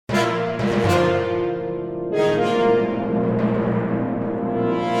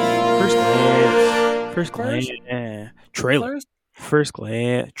First glance. First, Trailer. first, First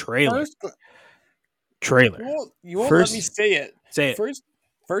glance. Trailer. first. Trailer. You won't let me First. say it. Say it.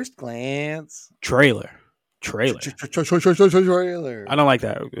 First glance. Trailer. Trailer. Trailer. I don't like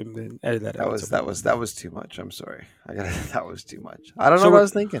that. Edit that That out. was that was too much. I'm sorry. That was too much. I don't know So what I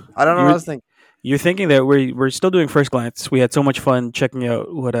was thinking. you're thinking that we're still doing first glance. We had so much fun checking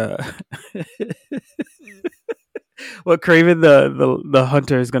out what what Craven the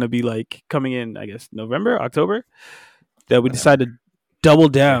Hunter is going to be like coming in. I guess November, October. That we decided to double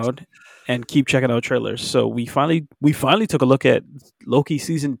down and keep checking out trailers. So we finally took a look at Loki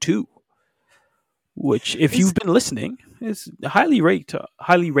season 2, which, if you've been listening, is highly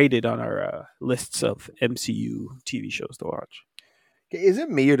rated on our lists of MCU TV shows to watch. Is it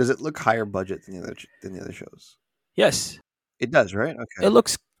me or does it look higher budget than the other shows? Yes, It does, right? Okay. it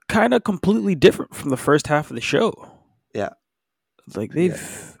looks kind of completely different from the first half of the show. Yeah. Like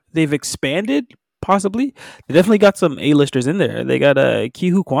they've expanded, possibly. They definitely got some A-listers in there. They got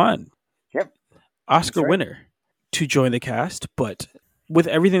Ki-Hu Kwan, Yep. Oscar That's right. winner, to join the cast. But with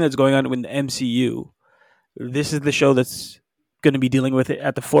everything that's going on in the MCU, this is the show that's going to be dealing with it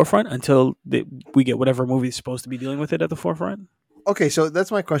at the forefront until we get whatever movie is supposed to be dealing with it at the forefront. Okay, so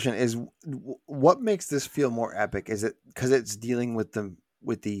that's my question: is what makes this feel more epic? Is it because it's dealing with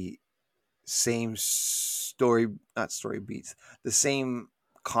the same story, not story beats, the same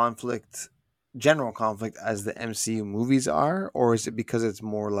conflict, general conflict as the MCU movies are, or is it because it's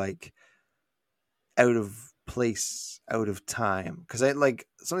more like out of place, out of time? Because I like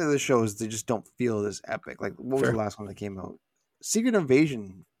some of the other shows, they just don't feel this epic. Like what was Fair. the last one that came out? Secret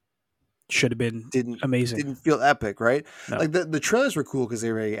Invasion Should have been amazing. Didn't feel epic, right? No. Like the trailers were cool because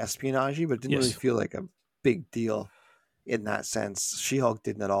they were very espionage-y, but it didn't really Yes. feel like a big deal in that sense. She-Hulk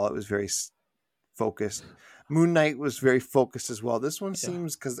didn't at all. It was very focused. Moon Knight was very focused as well. This one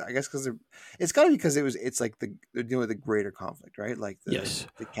seems because it's got to be because it's like they're dealing with a greater conflict, right? Like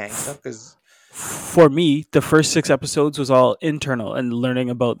the Kang stuff. Because for me, the first 6 episodes was all internal and learning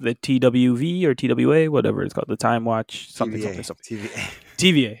about the TWV or TWA, whatever it's called, the Time Watch, something.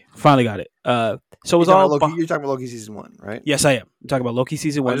 TVA. Finally got it. So it was all. You're talking about Loki season 1, right? Yes, I am. I'm talking about Loki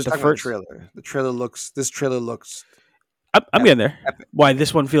season 1. The first trailer. The trailer looks. This trailer looks. I'm getting there. Epic. Why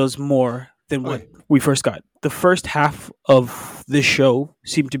this one feels more than what we first got. The first half of this show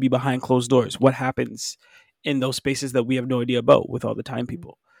seemed to be behind closed doors. What happens in those spaces that we have no idea about with all the time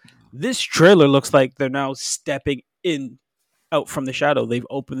people? This trailer looks like they're now stepping out from the shadow. They've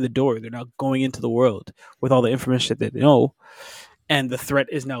opened the door. They're now going into the world with all the information that they know, and the threat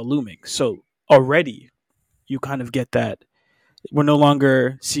is now looming. So already you kind of get that we're no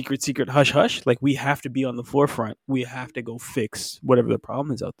longer secret, hush, hush. Like, we have to be on the forefront. We have to go fix whatever the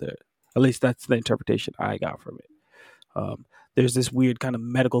problem is out there. At least that's the interpretation I got from it. There's this weird kind of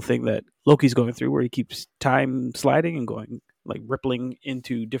medical thing that Loki's going through where he keeps time sliding and going, like, rippling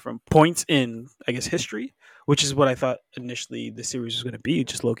into different points in, I guess, history, which is what I thought initially the series was going to be,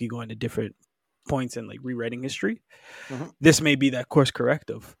 just Loki going to different points and, like, rewriting history. Mm-hmm. This may be that course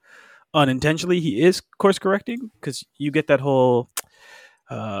corrective. Unintentionally, he is course correcting because you get that whole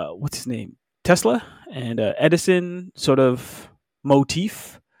what's his name, Tesla and Edison sort of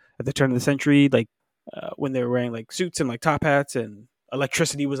motif at the turn of the century, like when they were wearing like suits and like top hats, and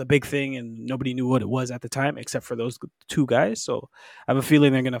electricity was a big thing and nobody knew what it was at the time except for those 2 guys. So I have a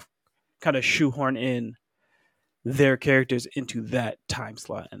feeling they're gonna kind of shoehorn in their characters into that time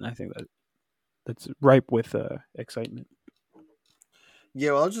slot, and I think that's ripe with excitement.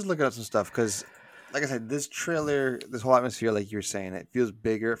 Yeah, well, I was just looking at some stuff because, like I said, this trailer, this whole atmosphere, like you were saying, it feels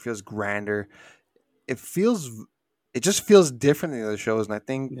bigger, it feels grander, it just feels different than the other shows. And I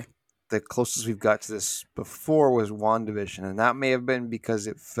think the closest we've got to this before was WandaVision, and that may have been because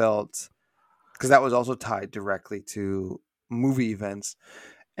that was also tied directly to movie events,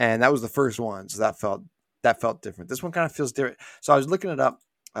 and that was the first one, so that felt different. This one kind of feels different. So I was looking it up.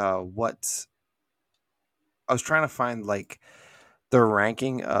 What I was trying to find, like, the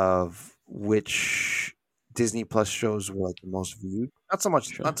ranking of which Disney Plus shows were like the most viewed. Not so much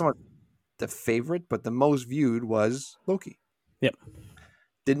the favorite, but the most viewed was Loki. Yep.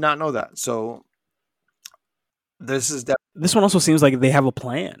 Did not know that. So this one also seems like they have a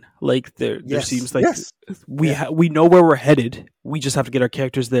plan. Like there seems like we know where we're headed. We just have to get our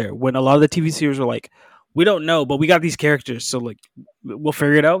characters there. When a lot of the TV series were like, we don't know, but we got these characters, so like we'll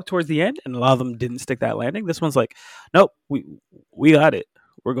figure it out towards the end. And a lot of them didn't stick that landing. This one's like, nope, we got it.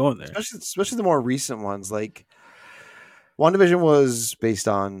 We're going there. Especially the more recent ones. Like WandaVision was based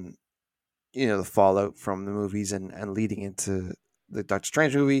on, the fallout from the movies and leading into the Doctor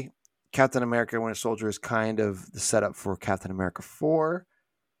Strange movie. Captain America: Winter Soldier is kind of the setup for Captain America 4.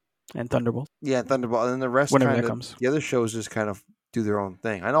 and Thunderbolt Yeah, Thunderbolt, and then the rest whenever kind that of comes. the other shows just kind of do their own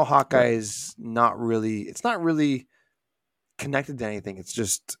thing. I know Hawkeye Right. is not really. It's not really connected to anything. It's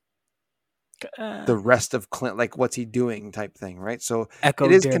just Uh, the rest of Clint, like what's he doing type thing, right? So it Echo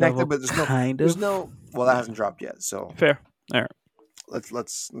is connected, Daredevil, but kind there's of. no. Well, that Yeah. hasn't dropped yet, so Fair. All right. let's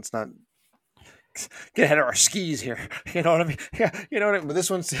not get ahead of our skis here. You know what I mean? Yeah, you know what I mean. But this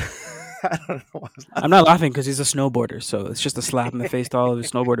one's. I don't know. Why I was I'm not laughing because he's a snowboarder, so it's just a slap in the face to all of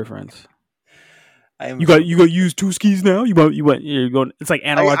his snowboarder friends. I am. You got to use two skis now. You're going. It's like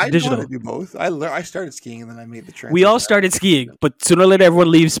analog to I know how to digital. do both. I started skiing and then I made the We all transition. started skiing, but sooner or later, everyone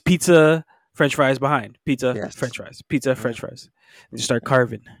leaves pizza, French fries behind. Pizza, Yes. French fries. Pizza, Yeah. French fries. And just start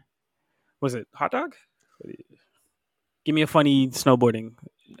carving. Was it hot dog? Give me a funny snowboarding.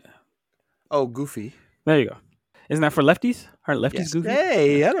 Oh, Goofy. There you go. Isn't that for lefties? Aren't lefties Yes. goofy?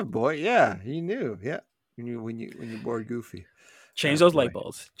 Hey, Yeah. had a boy. Yeah, he knew. Yeah, when you bored Goofy. Change Atta those boy. light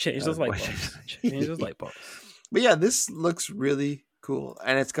bulbs. Change Atta those light boy. bulbs. Change those light bulbs. But yeah, this looks really cool,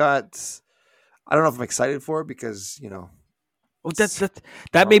 and it's got. I don't know if I'm excited for it because Oh, it's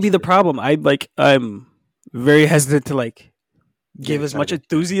that may be Marvel's the first. problem. I'm very hesitant to like Get give as much excited.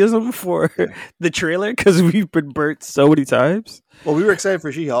 enthusiasm for Yeah. the trailer because we've been burnt so many times. Well, we were excited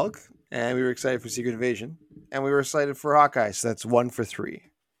for She-Hulk, and we were excited for Secret Invasion, and we were excited for Hawkeye. So that's 1 for 3,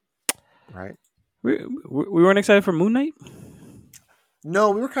 right? We weren't excited for Moon Knight.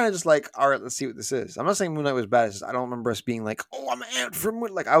 No, we were kind of just like, all right, let's see what this is. I'm not saying Moon Knight was bad. It's just, I don't remember us being like, oh, I'm amped for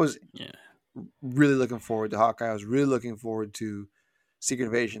Moon. Like I was Yeah. really looking forward to Hawkeye. I was really looking forward to Secret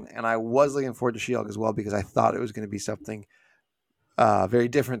Invasion, and I was looking forward to She-Hulk as well because I thought it was going to be something very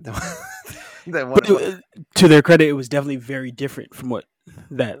different than than what But it was. to their credit, it was definitely very different from what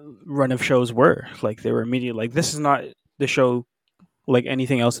that run of shows were. Like they were immediately like, this is not the show like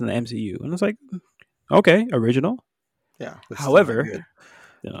anything else in the MCU, and it's like, okay, original. Yeah, but still not However, good.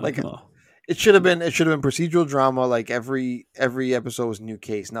 you know, Like well, it should have been. It should have been procedural drama. Like every episode was a new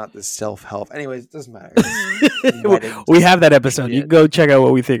case, not this self help. Anyways, it doesn't matter. we have that episode. You Yeah. can go check out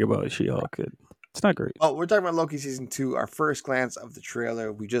what we think about She-Hulk. It's not great. Oh, we're talking about Loki season 2. Our first glance of the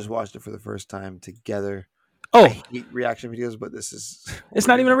trailer. We just watched it for the first time together. Oh, I hate reaction videos, but this is. it's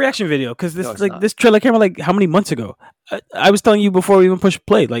not even a reaction video because this No, it's like not. this trailer came out like how many months ago? I was telling you before we even pushed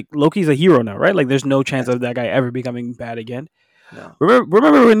play. Like Loki's a hero now, right? Like there's no chance Yes. of that guy ever becoming bad again. No.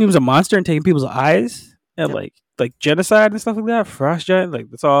 Remember when he was a monster and taking people's eyes and Yep. like genocide and stuff like that? Frost giant, like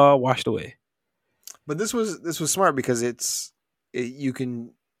that's all washed away. But this was smart because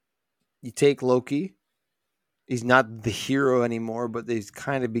you take Loki. He's not the hero anymore, but he's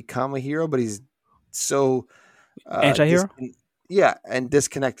kind of become a hero. But he's so Anti-hero? yeah, and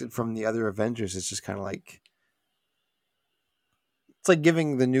disconnected from the other Avengers. It's just kind of like it's like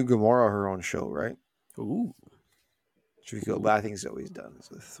giving the new Gamora her own show, right? Ooh. Should we go? But I think it's always done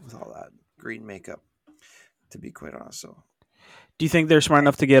with all that green makeup. To be quite honest, so Do you think they're smart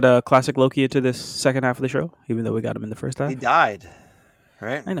enough to get a classic Loki into this second half of the show, even though we got him in the first half? he died,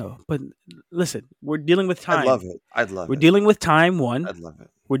 right? I know, but listen, we're dealing with time. I'd love it. I'd love We're it. dealing with time 1. I'd love it.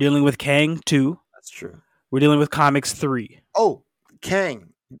 We're dealing with Kang 2. That's true. We're dealing with comics 3. Oh,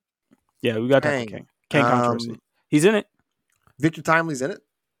 Kang. Yeah, we got to talk about Kang. Kang controversy. He's in it. Victor Timely's in it,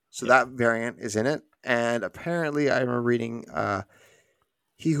 so that variant is in it, and apparently, I remember reading,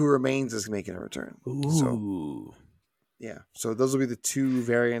 He Who Remains is making a return. Ooh. So yeah, so those will be the 2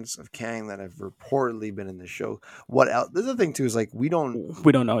 variants of Kang that have reportedly been in the show. What else? The other thing too is like we don't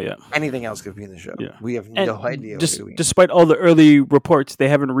know yet. anything else could be in the show. Yeah. We have And no idea. Despite all the early reports, they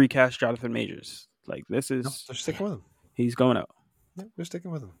haven't recast Jonathan Majors. Like this is No, they're sticking with him. he's going out. Yeah, they're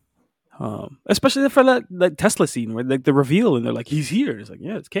sticking with him. Especially for that like Tesla scene where like the reveal and they're like he's here. It's like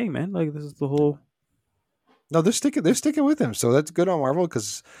yeah, it's Kang, man. Like this is the whole. No, they're sticking with him. So that's good on Marvel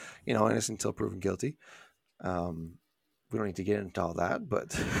because innocent until proven guilty. We don't need to get into all that,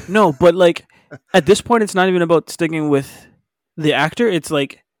 but No, but like at this point, it's not even about sticking with the actor. It's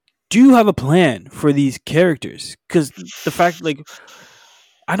like, do you have a plan for these characters? Because the fact, like,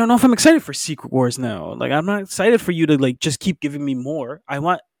 I don't know if I'm excited for Secret Wars now. Like, I'm not excited for you to like just keep giving me more. I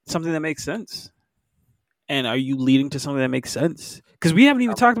want something that makes sense. And are you leading to something that makes sense? Because we haven't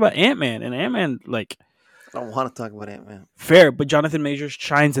even talked about Ant-Man, and Ant-Man, like, I don't want to talk about Ant-Man. fair, but Jonathan Majors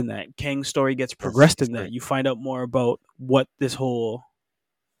shines in that. Kang's story gets progressed in that. great. You find out more about what this whole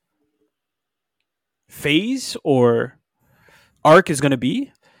phase or arc is going to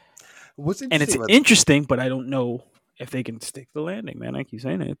be. What's And it's interesting? interesting, but I don't know if they can stick the landing, man. I keep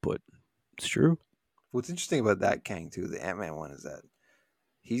saying it, but it's true. What's interesting about that Kang too, the Ant-Man one, is that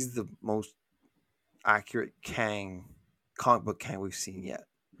he's the most accurate comic book Kang we've seen yet.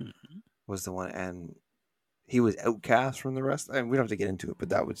 Mm-hmm. Was the one, and he was outcast from the rest. And we don't have to get into it, but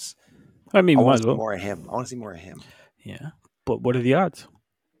that was. I mean, I we might want as to see well. more of him. I want to see more of him. Yeah, but what are the odds?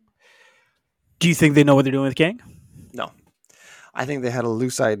 Do you think they know what they're doing with Kang? No, I think they had a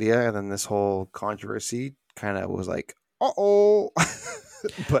loose idea, and then this whole controversy kind of was like, oh.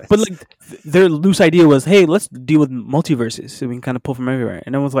 But like their loose idea was, hey, let's deal with multiverses so we can kind of pull from everywhere.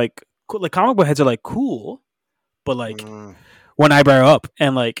 And everyone's like, cool. Like comic book heads are like, cool, but like one eyebrow up,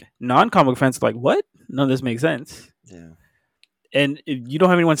 and like non-comic fans are like, what? None of this makes sense. Yeah. And if you don't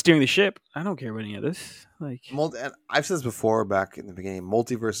have anyone steering the ship, I don't care about any of this. Like, and I've said this before back in the beginning.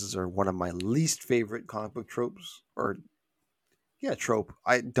 Multiverses are one of my least favorite comic book tropes, trope.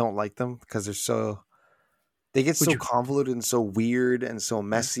 I don't like them because they get so convoluted and so weird and so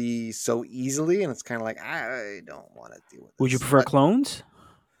messy so easily, and it's kind of like I don't want to deal with this. Would you prefer clones?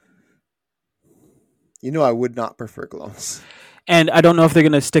 I would not prefer clones. And I don't know if they're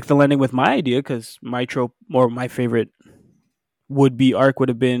going to stick the landing with my idea, because my trope or my favorite would-be arc would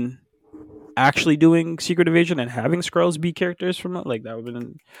have been actually doing Secret Invasion and having Skrulls be characters from it. Like that would have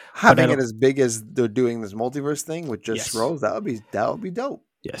been having it as big as they're doing this multiverse thing with just Skrulls. That would be dope.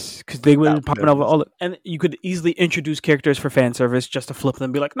 Yes, because they would be popping over all, and you could easily introduce characters for fan service just to flip them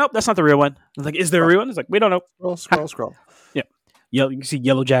and be like, nope, that's not the real one. It's like, is there a real one? It's like, we don't know. Scroll. Yeah, you can see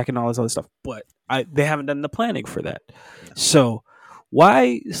Yellow Jacket and all this other stuff, but they haven't done the planning for that. No. So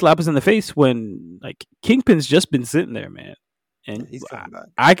why slap us in the face when like Kingpin's just been sitting there, man? And he's coming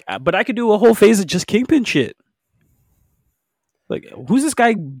back. But I could do a whole phase of just Kingpin shit. Like, who's this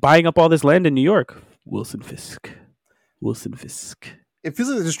guy buying up all this land in New York? Wilson Fisk. It feels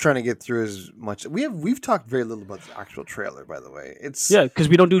like they're just trying to get through as much. We've talked very little about the actual trailer, by the way. Because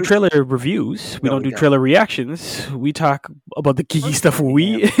we don't do trailer reviews. We don't do trailer reactions. We talk about the geeky stuff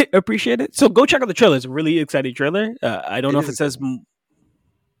we appreciate it. So go check out the trailer. It's a really exciting trailer. I don't know if it says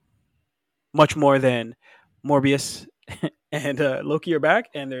much more than Morbius and Loki are back,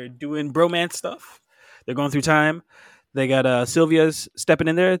 and they're doing bromance stuff. They're going through time. They got Sylvia's stepping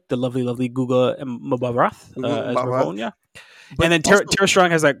in there, the lovely Guga Mbatha as Ravonna. And then Tara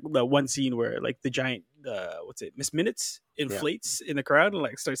Strong has like that one scene where like the giant, Miss Minutes inflates in the crowd and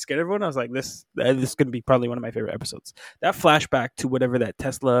like starts scaring everyone. I was like, this is going to be probably one of my favorite episodes. That flashback to whatever that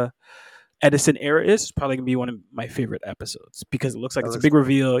Tesla Edison era is probably going to be one of my favorite episodes, because it looks like it's a big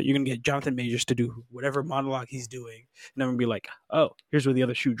reveal. You're going to get Jonathan Majors to do whatever monologue he's doing, and I'm going to be like, oh, here's where the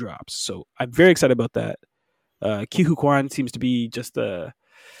other shoe drops. So I'm very excited about that. Ki-Hu Kwan seems to be just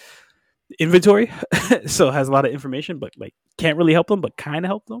inventory, so has a lot of information, but like can't really help them, but kind of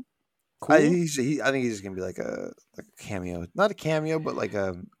help them. Cool. I think he's just gonna be like a cameo, not a cameo, but like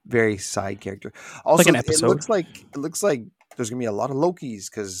a very side character. Also, like an episode. It looks like there's gonna be a lot of Lokis,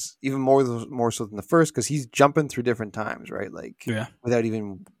 because even more so than the first, because he's jumping through different times, right? Like without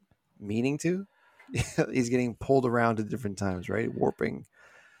even meaning to, he's getting pulled around to different times, right? Warping.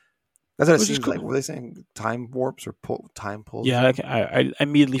 That's what it seems like. Were they saying time warps or time pulls? Yeah, I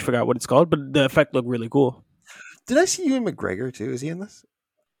immediately forgot what it's called, but the effect looked really cool. Did I see Ewan McGregor too? Is he in this?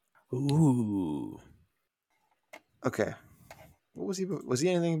 Ooh. Okay. What was he? Was he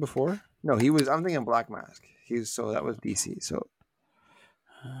anything before? No, he was. I'm thinking Black Mask. That was DC. So,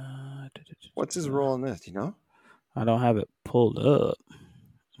 what's his role in this? Do you know? I don't have it pulled up.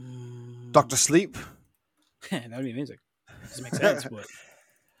 Dr. Sleep. That would be amazing. Doesn't make sense, but.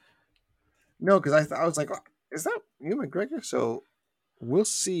 No, because I was like, oh, is that Ewan McGregor? So we'll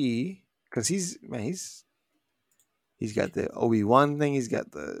see, because he's got the Obi-Wan thing, he's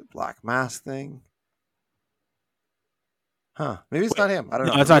got the Black Mask thing. Huh? Maybe it's not him. I don't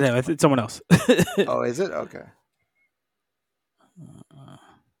know. No, it's not him. It's someone else. Oh, is it? Okay.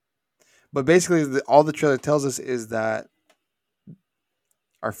 But basically, all the trailer tells us is that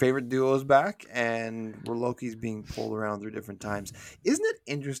our favorite duo is back, and Loki's being pulled around through different times. Isn't it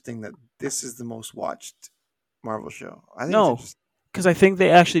interesting that this is the most watched Marvel show? I think no, because I think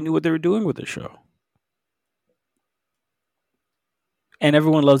they actually knew what they were doing with the show, and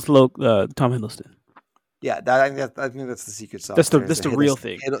everyone loves Tom Hiddleston. Yeah, I think that's the secret sauce. That's the real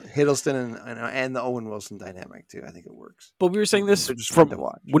thing. Hiddleston and the Owen Wilson dynamic too. I think it works. But we were saying this from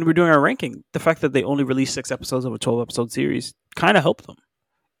when we were doing our ranking. The fact that they only released 6 episodes of a 12-episode series kind of helped them.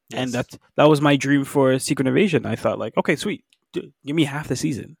 Yes. And that was my dream for Secret Invasion. I thought, like, okay, sweet, give me half the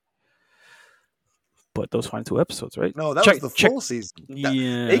season. But those final 2 episodes, right? No, that was the full season.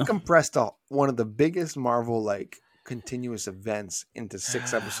 Yeah, they compressed one of the biggest Marvel continuous events into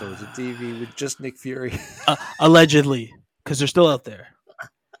 6 episodes of TV with just Nick Fury. Allegedly, because they're still out there,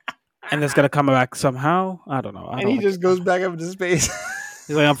 and that's gonna come back somehow. I don't know. He just goes back up into space.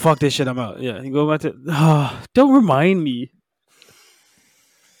 He's like, "I'm fuck this shit. I'm out." Yeah, he go back to. Don't remind me.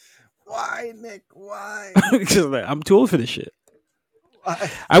 Why, Nick? Why? Because like, I'm too old for this shit. Why?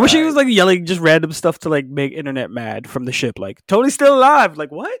 I wish he was like yelling just random stuff to like make internet mad from the ship. Like Tony's still alive.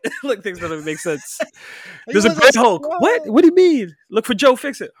 Like what? Like things that don't make sense. There's a great Hulk. What? What do you mean? Look for Joe.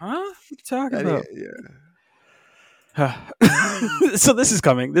 Fix it. Huh? What are you talking about? Yeah. So this is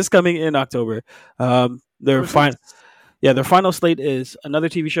coming. This is coming in October. Their final slate is another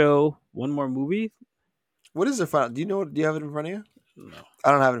TV show, one more movie. What is their final? Do you know? Do you have it in front of you? No,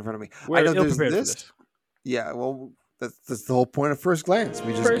 I don't have it in front of me. we're I know ill there's prepared this. for this. Yeah, well, that's the whole point of First Glance.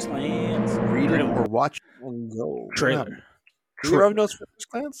 We just First glance, read it or watch it and go. trailer. Do you have notes for First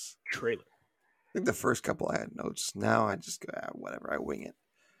Glance? Trailer. I think the first couple I had notes. Now I just go whatever. I wing it.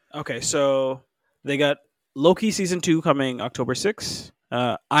 Okay, so they got Loki season 2 coming October 6th.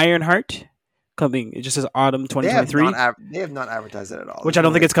 Ironheart coming. It just says autumn 2023. They have not advertised it at all. Which I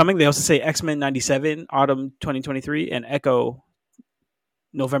don't think it's coming. They also say X-Men 97 autumn 2023 and Echo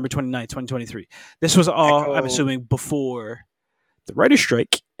November 29th, 2023. This was all, Echo. I'm assuming, before the writer's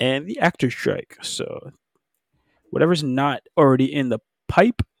strike and the actor's strike. So whatever's not already in the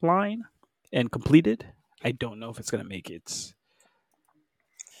pipeline and completed, I don't know if it's going to make its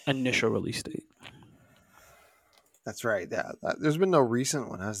initial release date. That's right. Yeah, there's been no recent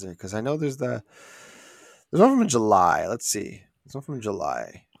one, has there? Because I know there's one from July. Let's see. There's one from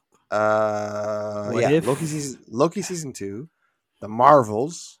July. Loki season 2. The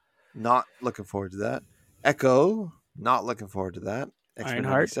Marvels, not looking forward to that. Echo, not looking forward to that. X-Men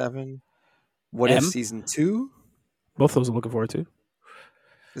Ironheart 97. What If season 2? Both those I'm looking forward to.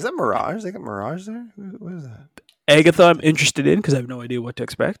 Is that Mirage? They got Mirage there? What is that? Agatha, I'm interested in because I have no idea what to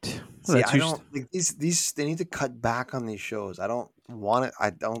expect. See, I don't like these. They need to cut back on these shows. I don't want it.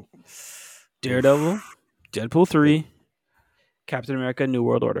 I don't. Daredevil, Deadpool 3, Captain America: New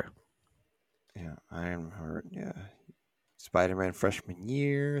World Order. Yeah, Ironheart. Yeah, Spider-Man freshman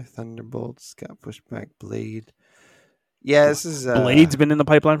year. Thunderbolts got pushed back. Blade. Yeah, this is Blade's been in the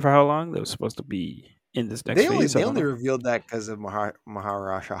pipeline for how long? That was supposed to be in this next phase. They only revealed that because of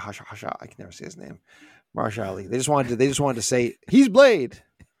Maharaja Hasha. I can never say his name. Marshall Ali. They just wanted to say he's Blade.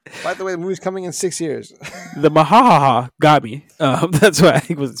 By the way, the movie's coming in 6 years. The Mahaha got me. That's why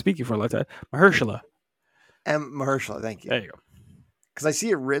I wasn't speaking for a long time. Mahershala. Mahershala, thank you. There you go. Because I see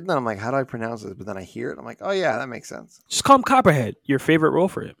it written, and I'm like, how do I pronounce this? But then I hear it, and I'm like, oh yeah, that makes sense. Just call him Copperhead. Your favorite role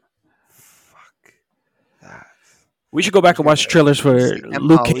for him. Fuck that. We should go back and watch trailers for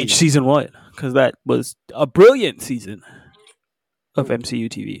Luke Cage season 1 because that was a brilliant season of MCU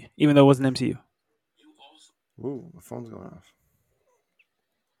TV, even though it wasn't MCU. Ooh, my phone's going off.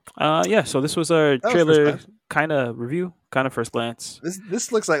 Yeah, so this was our trailer kind of review, kind of first glance.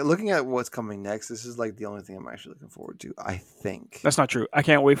 This looks like, looking at what's coming next, this is like the only thing I'm actually looking forward to, I think. That's not true. I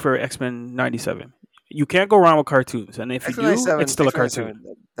can't wait for X-Men 97. You can't go wrong with cartoons, and if you do, it's still a cartoon.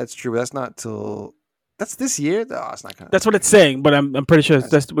 That's true. That's not till... That's this year? No, it's not gonna... That's what it's saying, but I'm pretty sure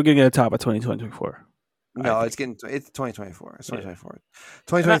we're going to get a top of 2024. No, it's 2024. It's 2024.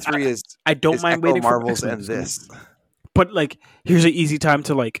 2023 I don't mind waiting for Marvels and this. But like, here's an easy time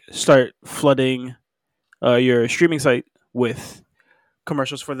to like start flooding your streaming site with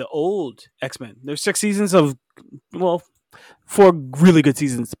commercials for the old X-Men. There's 6 seasons of 4 really good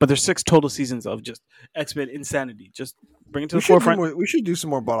seasons, but there's 6 total seasons of just X-Men insanity. Just bring it to the forefront. We should do some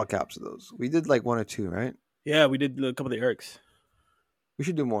more bottle caps of those. We did like 1 or 2, right? Yeah, we did a couple of the Erics. We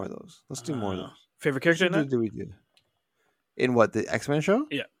should do more of those. Let's do more of those. Favorite character in that? Do we do? In what, the X-Men show?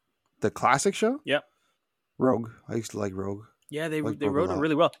 Yeah. The classic show? Yeah. Rogue. I used to like Rogue. Yeah, they wrote it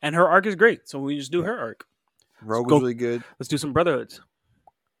really well. And her arc is great, so we just do her arc. Rogue was really good. Let's do some Brotherhoods.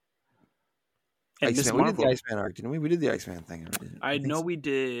 And we did the Iceman arc, didn't we? We did the Iceman thing. I know we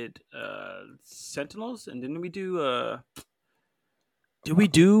did Sentinels, and didn't we do... did we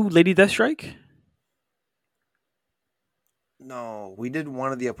do Lady Deathstrike? No, we did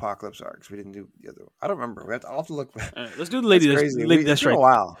one of the Apocalypse arcs. We didn't do the other one. I don't remember. I'll have to look. Let's do the Lady Deathstrike. It's been a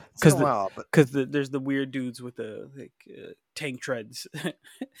while. Because there's the weird dudes with the tank treads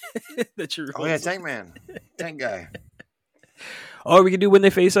that you. Oh yeah, Tank Man, Tank Guy. Or we could do when they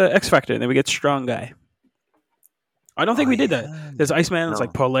face X Factor, and then we get Strong Guy. I don't think we did that. There's Iceman. It's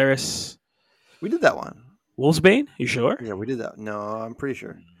like Polaris. We did that one. Wolfsbane. You sure? Yeah, we did that. No, I'm pretty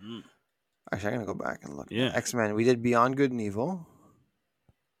sure. Mm-hmm. Actually, I'm going to go back and look. Yeah. X-Men. We did Beyond Good and Evil.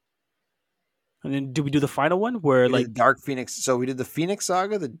 And then did we do the final one where like Dark Phoenix? So we did the Phoenix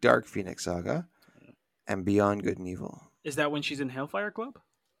Saga, the Dark Phoenix Saga, and Beyond Good and Evil. Is that when she's in Hellfire Club?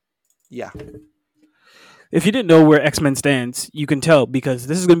 Yeah. If you didn't know where X-Men stands, you can tell because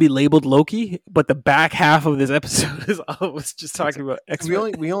this is going to be labeled Loki, but the back half of this episode is always just talking about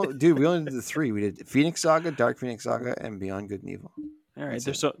X-Men. We only did the 3. We did Phoenix Saga, Dark Phoenix Saga, and Beyond Good and Evil. All right, That's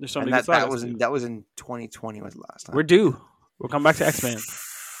there's it. so And many good that sagas. that was in 2020 was the last time. We're due. We'll come back to X-Men. That's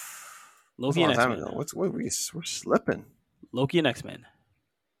a Loki long and time X-Men. ago. We're slipping. Loki and X-Men.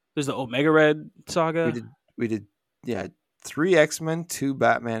 There's the Omega Red saga. We did 3 X-Men, 2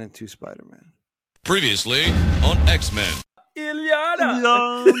 Batman, and 2 Spider-Man. Previously on X-Men.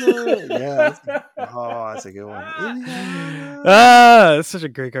 Ilyana. Yeah. That's a good one. Ilyana. That's such a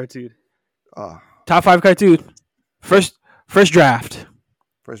great cartoon. Oh, Top 5 cartoon. First draft.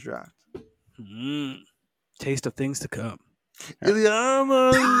 first draft. Taste of things to come.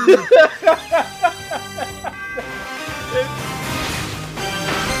 Ilyana.